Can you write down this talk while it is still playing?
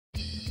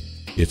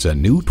It's a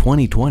new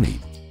 2020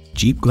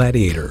 Jeep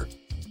Gladiator.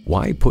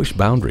 Why push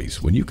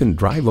boundaries when you can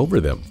drive over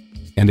them?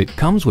 And it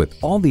comes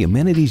with all the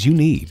amenities you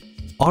need.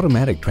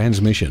 Automatic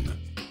transmission,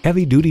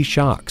 heavy-duty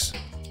shocks,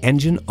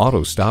 engine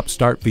auto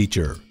stop-start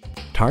feature,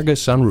 Targa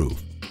sunroof,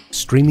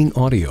 streaming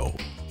audio,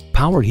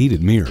 power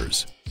heated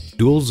mirrors,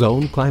 dual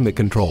zone climate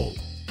control,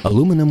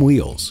 aluminum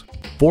wheels,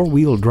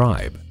 four-wheel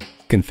drive,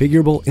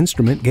 configurable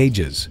instrument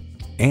gauges,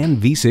 and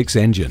V6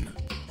 engine.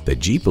 The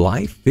Jeep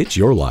life fits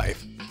your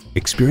life.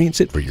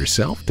 Experience it for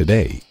yourself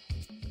today.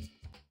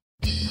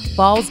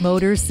 Falls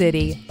Motor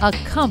City, a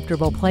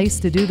comfortable place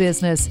to do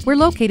business. We're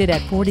located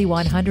at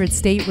 4100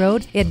 State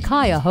Road in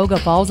Cuyahoga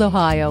Falls,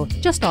 Ohio,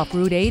 just off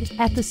Route 8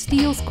 at the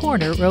Steeles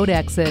Corner Road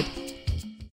exit.